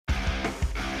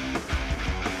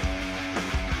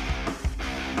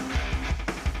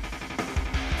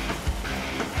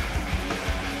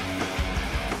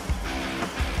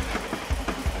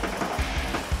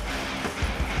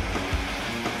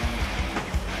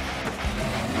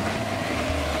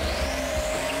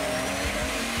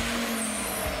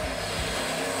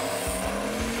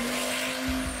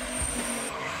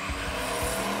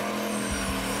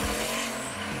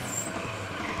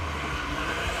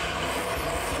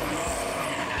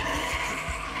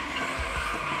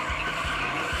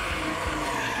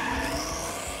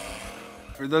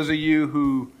those of you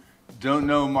who don't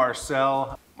know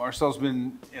Marcel, Marcel's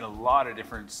been in a lot of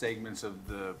different segments of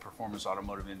the performance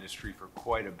automotive industry for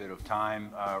quite a bit of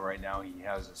time. Right now he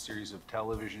has a series of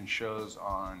television shows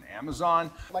on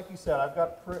Amazon. Like you said, I've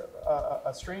got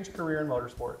a strange career in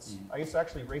motorsports. I used to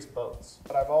actually race boats,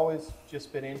 but I've always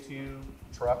just been into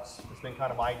trucks. It's been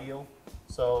kind of my deal.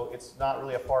 So it's not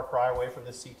really a far cry away from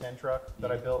this C10 truck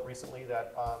that I built recently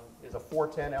that is a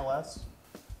 410 LS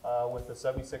with a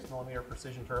 76mm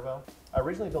precision turbo. I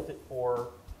originally built it for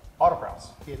autocross.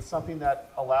 It's something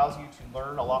that allows you to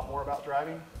learn a lot more about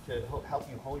driving, to help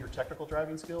you hone your technical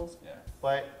driving skills. Yeah.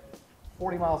 But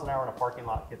 40 miles an hour in a parking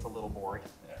lot gets a little boring.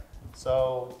 Yeah.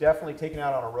 So definitely taking it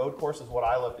out on a road course is what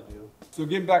I love to do. So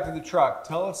getting back to the truck,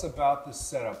 tell us about the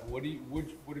setup. What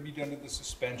have you done to the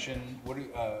suspension? What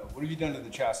have you done to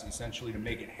the chassis essentially to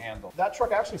make it handle? That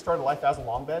truck actually started life as a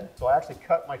long bed. So I actually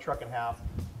cut my truck in half,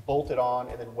 bolted on,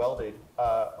 and then welded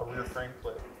a rear frame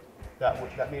clip.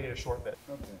 That made it a short bed.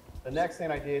 Okay. The next thing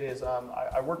I did is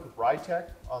I worked with Ride Tech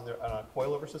on a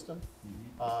coilover system.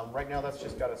 Right now that's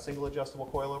just got a single adjustable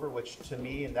coilover, which to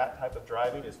me in that type of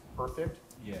driving is perfect.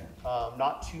 Yeah.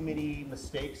 Not too many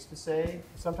mistakes to say.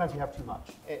 Sometimes you have too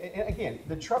much. And again,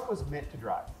 the truck was meant to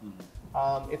drive.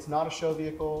 It's not a show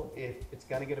vehicle. If it's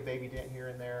gonna get a baby dent here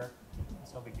and there,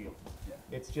 it's no big deal. Yeah.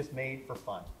 It's just made for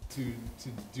fun. To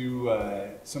do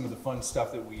some of the fun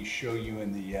stuff that we show you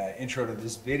in the intro to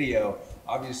this video,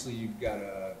 obviously you've got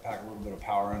to pack a little bit of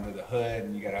power under the hood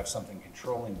and you got to have something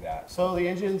controlling that. So the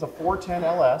engine's a 410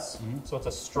 LS, so it's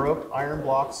a stroke iron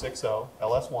block 6.0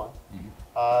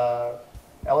 LS1.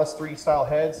 LS3 style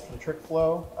heads from Trick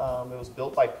Flow. It was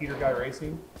built by Peter Guy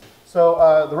Racing.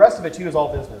 So the rest of it too is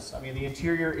all business. I mean, the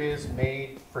interior is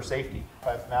made for safety.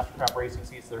 I have Mastercraft racing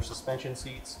seats, there's suspension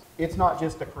seats. It's not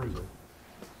just a cruiser.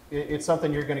 It's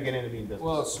something you're going to get into being business.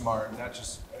 Well, it's smart.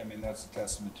 That's a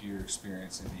testament to your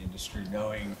experience in the industry,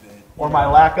 knowing that. Or my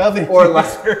lack of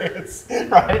experience,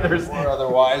 right? Or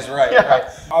otherwise, right, yeah. Right.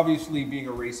 Obviously, being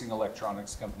a racing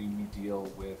electronics company, we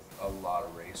deal with a lot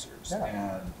of racers,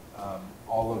 and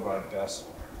all of our best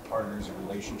partners and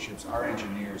relationships, our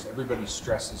engineers, everybody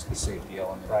stresses the safety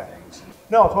element of things.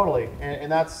 No, totally,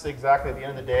 and that's exactly at the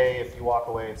end of the day. If you walk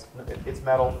away, it's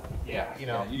metal. Yeah, you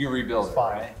know, you can rebuild it.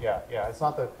 Fine. Right? Yeah, yeah. It's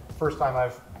not the first time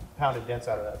I've pounded dents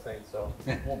out of that thing, so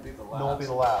it won't be the last. It won't be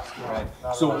the last. No,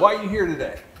 right. So why are you here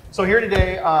today? So here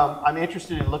today, I'm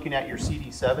interested in looking at your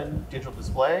CD7 digital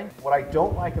display. What I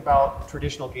don't like about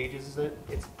traditional gauges is that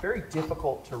it's very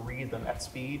difficult to read them at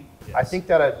speed. Yes. I think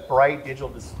that a bright digital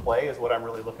display is what I'm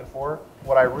really looking for.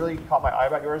 What I really caught my eye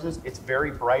about yours is it's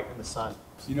very bright in the sun.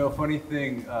 You know, funny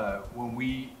thing, when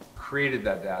we created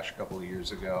that dash a couple of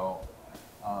years ago,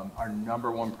 our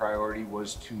 #1 priority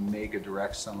was to make a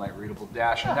direct sunlight readable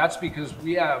dash, and that's because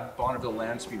we have Bonneville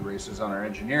land speed racers on our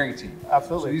engineering team.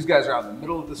 Absolutely. So these guys are out in the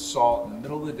middle of the salt, in the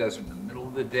middle of the desert, in the middle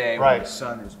of the day, when the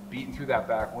sun is beating through that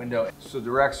back window. So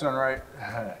direct sunlight,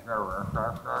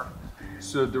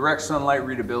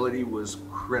 readability was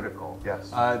critical.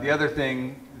 Yes. The other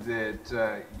thing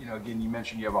that, you know, again, you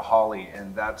mentioned you have a Holly,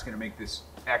 and that's going to make this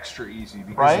extra easy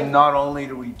because not only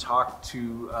do we talk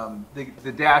to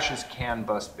the dash is CAN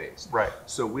bus based, right?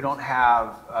 So we don't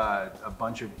have a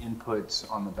bunch of inputs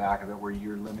on the back of it where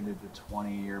you're limited to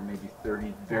 20 or maybe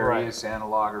 30 various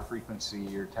analog or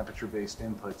frequency or temperature based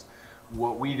inputs.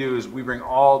 What we do is we bring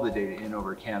all the data in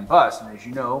over CAN bus, and as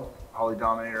you know, Holly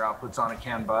Dominator outputs on a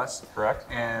CAN bus. Correct.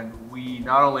 And we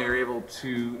not only are able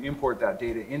to import that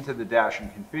data into the dash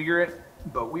and configure it,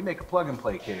 but we make a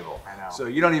plug-and-play cable. I know. So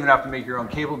you don't even have to make your own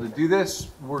cable to do this.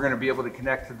 We're going to be able to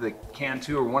connect to the CAN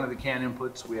 2 or one of the CAN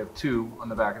inputs. We have 2 on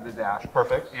the back of the dash.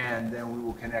 Perfect. And then we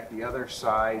will connect the other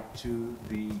side to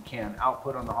the CAN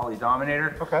output on the Holly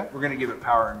Dominator. Okay. We're going to give it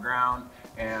power and ground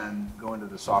and go into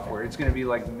the software. It's going to be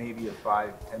like maybe a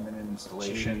 5-10 minute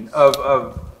installation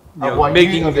of you know,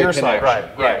 making the connection. Right.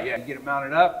 Yeah. Get it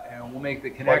mounted up, and we'll make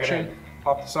the connection.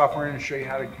 Pop the software in and show you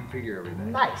how to configure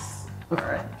everything. Nice. All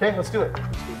right. Okay, let's do it.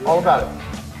 All about it.